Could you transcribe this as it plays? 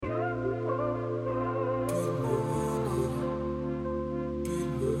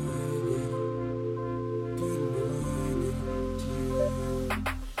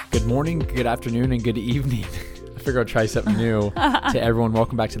Good morning, good afternoon, and good evening. I figured I'd try something new. To everyone,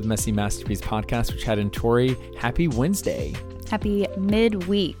 welcome back to the Messy Masterpiece podcast with Chad and Tori. Happy Wednesday. Happy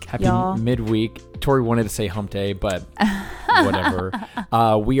midweek, Happy y'all. midweek. Tori wanted to say hump day, but whatever.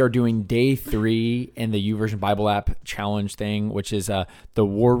 We are doing day 3 in the YouVersion Bible app challenge thing, which is the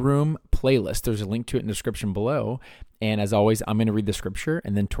War Room playlist. There's a link to it in the description below. And as always, I'm going to read the scripture,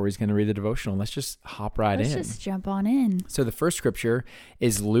 and then Tori's going to read the devotional. Let's just hop right in. Let's just jump on in. So the first scripture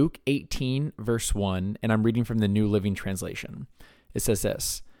is Luke 18, verse 1, and I'm reading from the New Living Translation. It says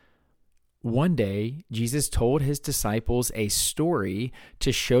this: One day, Jesus told his disciples a story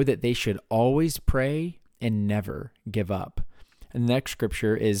to show that they should always pray and never give up. And the next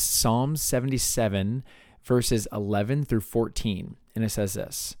scripture is Psalm 77, verses 11 through 14, and it says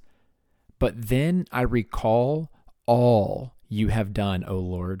this: But then I recall all you have done, O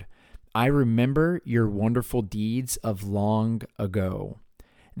Lord. I remember your wonderful deeds of long ago.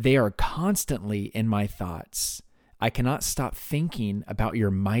 They are constantly in my thoughts. I cannot stop thinking about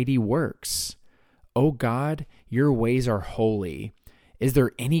your mighty works. O God, your ways are holy. Is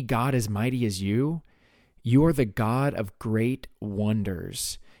there any God as mighty as you? You are the God of great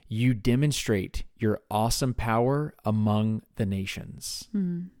wonders. You demonstrate your awesome power among the nations.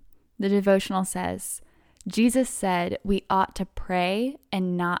 The devotional says, Jesus said we ought to pray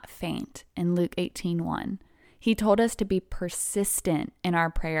and not faint in Luke 18:1. He told us to be persistent in our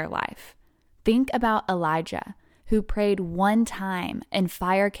prayer life. Think about Elijah, who prayed one time and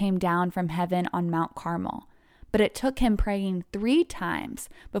fire came down from heaven on Mount Carmel. But it took him praying 3 times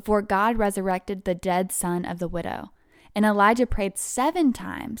before God resurrected the dead son of the widow. And Elijah prayed 7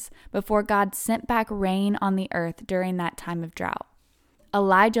 times before God sent back rain on the earth during that time of drought.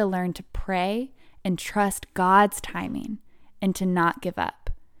 Elijah learned to pray and trust God's timing and to not give up.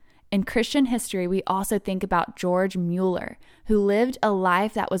 In Christian history, we also think about George Mueller, who lived a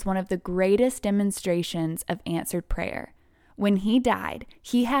life that was one of the greatest demonstrations of answered prayer. When he died,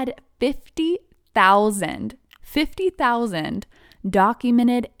 he had 50,000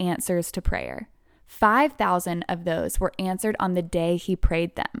 documented answers to prayer. 5,000 of those were answered on the day he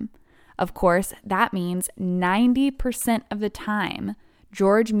prayed them. Of course, that means 90% of the time,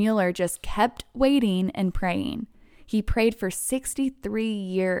 George Mueller just kept waiting and praying. He prayed for 63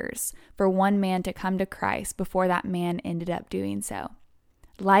 years for one man to come to Christ before that man ended up doing so.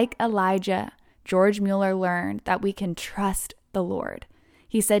 Like Elijah, George Mueller learned that we can trust the Lord.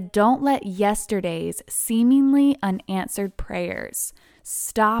 He said, don't let yesterday's seemingly unanswered prayers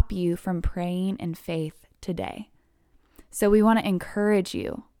stop you from praying in faith today. So we want to encourage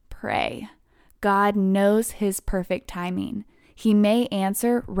you, pray. God knows his perfect timing. He may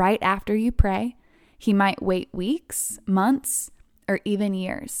answer right after you pray. He might wait weeks, months, or even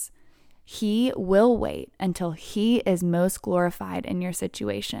years. He will wait until he is most glorified in your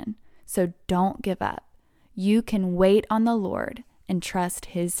situation. So don't give up. You can wait on the Lord and trust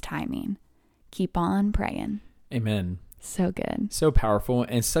his timing. Keep on praying. Amen. So good. So powerful,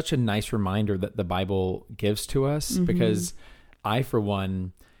 and such a nice reminder that the Bible gives to us, because I, for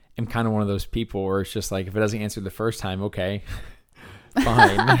one, am kind of one of those people where it's just like, if it doesn't answer the first time, okay,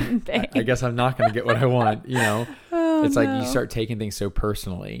 fine. I guess I'm not going to get what I want, you know? It's like you start taking things so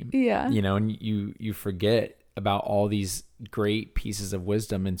personally, you know, and you forget about all these great pieces of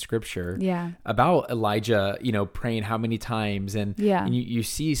wisdom in scripture about Elijah, you know, praying how many times, and you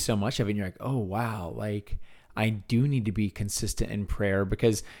see so much of it and you're like, oh, wow, like I do need to be consistent in prayer,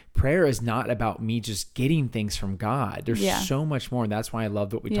 because prayer is not about me just getting things from God. There's so much more. And that's why I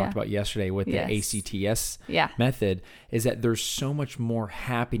loved what we talked about yesterday with the ACTS method, is that there's so much more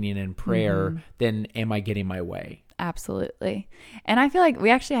happening in prayer than am I getting my way? Absolutely. And I feel like we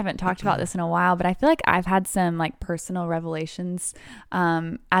actually haven't talked about this in a while, but I feel like I've had some like personal revelations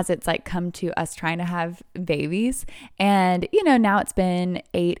as it's like come to us trying to have babies. And, you know, now it's been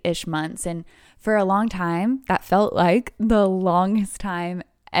 8-ish months. And for a long time, that felt like the longest time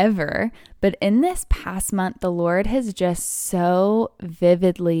ever. But in this past month, the Lord has just so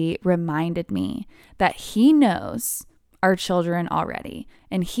vividly reminded me that he knows our children already.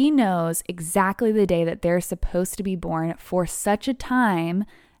 And he knows exactly the day that they're supposed to be born for such a time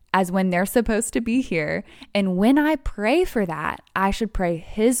as when they're supposed to be here. And when I pray for that, I should pray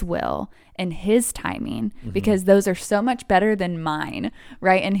his will and his timing, because those are so much better than mine,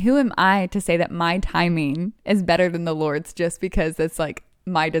 right? And who am I to say that my timing is better than the Lord's just because it's like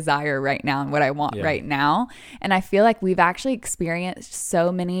my desire right now and what I want right now. And I feel like we've actually experienced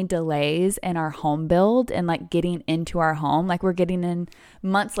so many delays in our home build and like getting into our home. Like we're getting in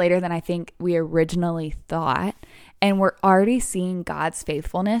months later than I think we originally thought. And we're already seeing God's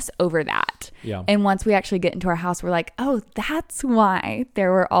faithfulness over that. that. Yeah. And once we actually get into our house, we're like, oh, that's why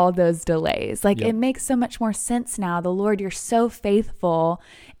there were all those delays. Like, it makes so much more sense now. The Lord, you're so faithful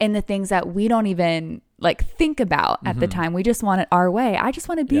in the things that we don't even like think about at the time. We just want it our way. I just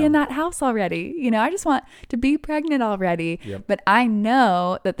want to be in that house already. You know, I just want to be pregnant already. But I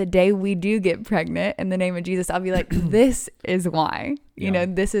know that the day we do get pregnant, in the name of Jesus, I'll be like, this is why, you know,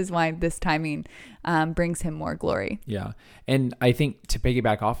 this is why this timing brings him more glory. Yeah. And I think to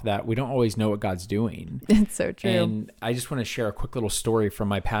piggyback off of that, we don't always know what God's doing. It's so true. And I just want to share a quick little story from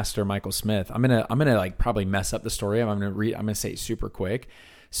my pastor, Michael Smith. I'm going to like probably mess up the story. I'm going to say it super quick.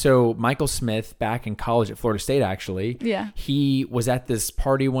 So Michael Smith, back in college at Florida State, actually, he was at this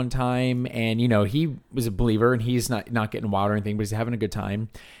party one time, and, you know, he was a believer, and he's not getting wild or anything, but he's having a good time.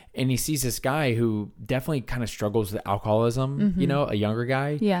 And he sees this guy who definitely kind of struggles with alcoholism, you know, a younger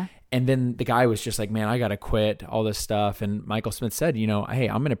guy. Yeah. And then the guy was just like, man, I got to quit all this stuff. And Michael Smith said, you know, hey,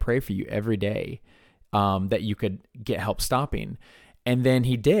 I'm going to pray for you every day that you could get help stopping. And then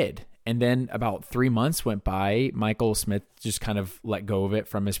he did. And then about 3 months went by. Michael Smith just kind of let go of it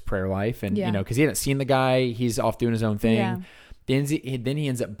from his prayer life. And, you know, because he hadn't seen the guy, he's off doing his own thing. Yeah. Then he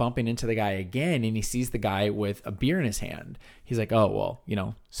ends up bumping into the guy again, and he sees the guy with a beer in his hand. He's like, oh, well, you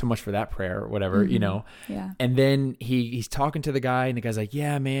know, so much for that prayer or whatever, you know. Yeah. And then he's talking to the guy, and the guy's like,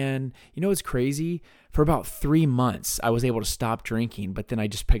 yeah, man, you know what's crazy? For about 3 months, I was able to stop drinking, but then I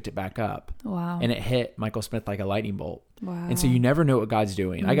just picked it back up. Wow. And it hit Michael Smith like a lightning bolt. Wow. And so you never know what God's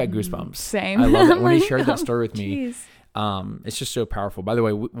doing. I got goosebumps. Same. I love that. When he shared that story with Jeez. me, it's just so powerful. By the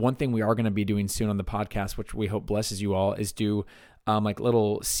way, one thing we are going to be doing soon on the podcast, which we hope blesses you all, is do like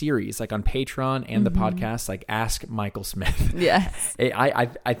little series like on Patreon and the podcast, like Ask Michael Smith. Yes.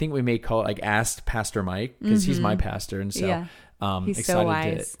 I think we may call it like Ask Pastor Mike, because he's my pastor. And so he's excited so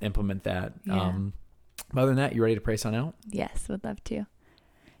wise to implement that. Yeah. Other than that, you ready to pray sign out? Yes, would love to.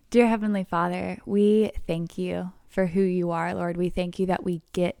 Dear Heavenly Father, we thank you for who you are, Lord. We thank you that we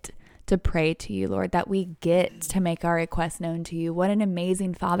get to pray to you, Lord, that we get to make our requests known to you. What an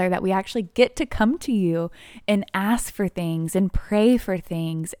amazing Father that we actually get to come to you and ask for things and pray for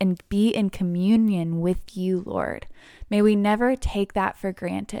things and be in communion with you, Lord. May we never take that for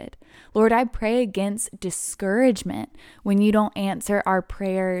granted. Lord, I pray against discouragement when you don't answer our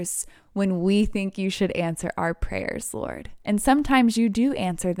prayers when we think you should answer our prayers, Lord. And sometimes you do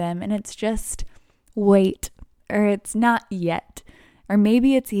answer them, and it's just wait, or it's not yet, or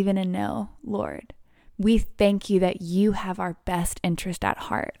maybe it's even a no, Lord. We thank you that you have our best interest at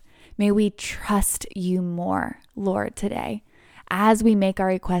heart. May we trust you more, Lord, today. As we make our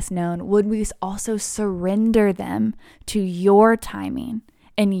requests known, would we also surrender them to your timing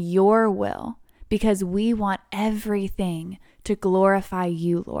and your will, because we want everything to glorify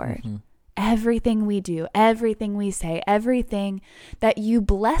you, Lord. Everything we do, everything we say, everything that you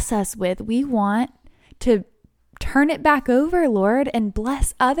bless us with, we want to turn it back over, Lord, and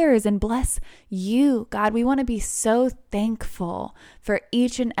bless others and bless you, God. We want to be so thankful for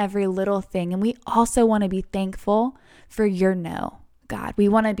each and every little thing. And we also want to be thankful for your no, God. We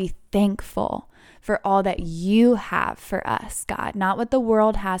want to be thankful for all that you have for us, God. Not what the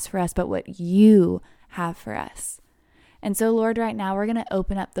world has for us, but what you have for us. And so, Lord, right now we're going to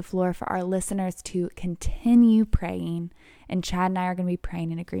open up the floor for our listeners to continue praying. And Chad and I are going to be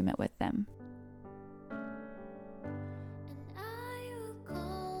praying in agreement with them.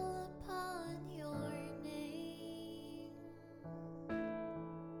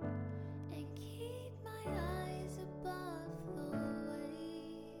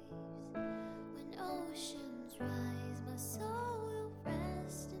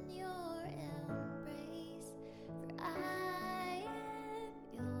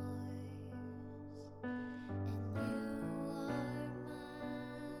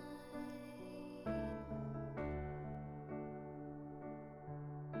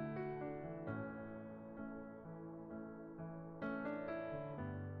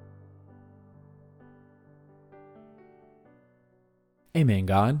 Amen,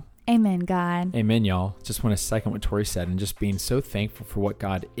 God. Amen, God. Amen, y'all. Just want to second what Tori said, and just being so thankful for what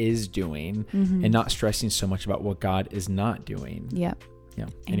God is doing and not stressing so much about what God is not doing. Yep. Yeah.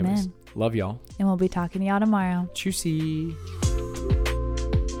 Amen. Anyways, love y'all. And we'll be talking to y'all tomorrow. Juicy.